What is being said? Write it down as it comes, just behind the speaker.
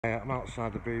I'm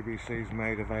outside the BBC's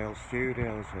Maida Vale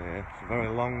studios here. It's a very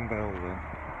long building,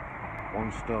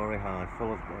 1 story high,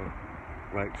 full of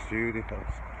great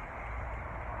studios.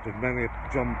 Did many a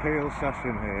John Peel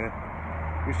session here.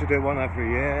 Used to do one every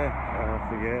year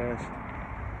for years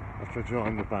after I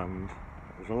joined the band.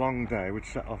 It was a long day. We'd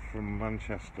set off from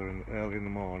Manchester early in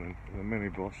the morning in a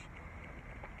minibus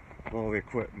with all the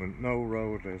equipment, no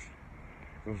roadies.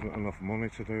 There wasn't enough money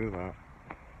to do that.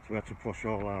 So we had to push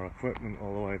all our equipment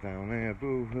all the way down here,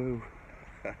 boo-hoo.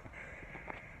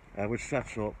 We'd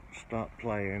set up, start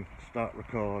playing, start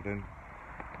recording.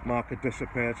 Mark would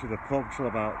disappear to the pub till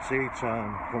about tea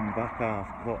time, come back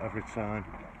half cut every time,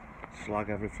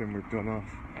 slag everything we've done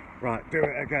off. Right, do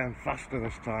it again, faster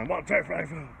this time, 1, 2, 3,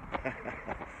 4.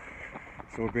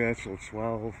 So we'd be here till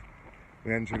 12.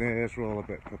 The engineers were all a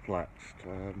bit perplexed,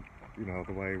 you know,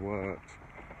 the way he worked.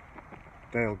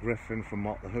 Dale Griffin from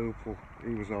Mott the Hoople,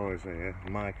 he was always here.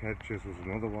 Mike Hedges was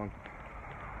another one.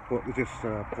 But they just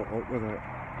put up with it,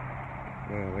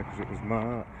 really, because it was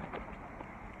Mark.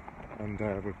 And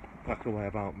we'd pack away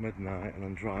about midnight and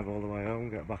then drive all the way home,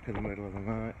 get back in the middle of the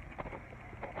night.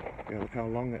 Yeah, look how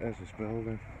long it is, this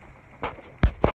building.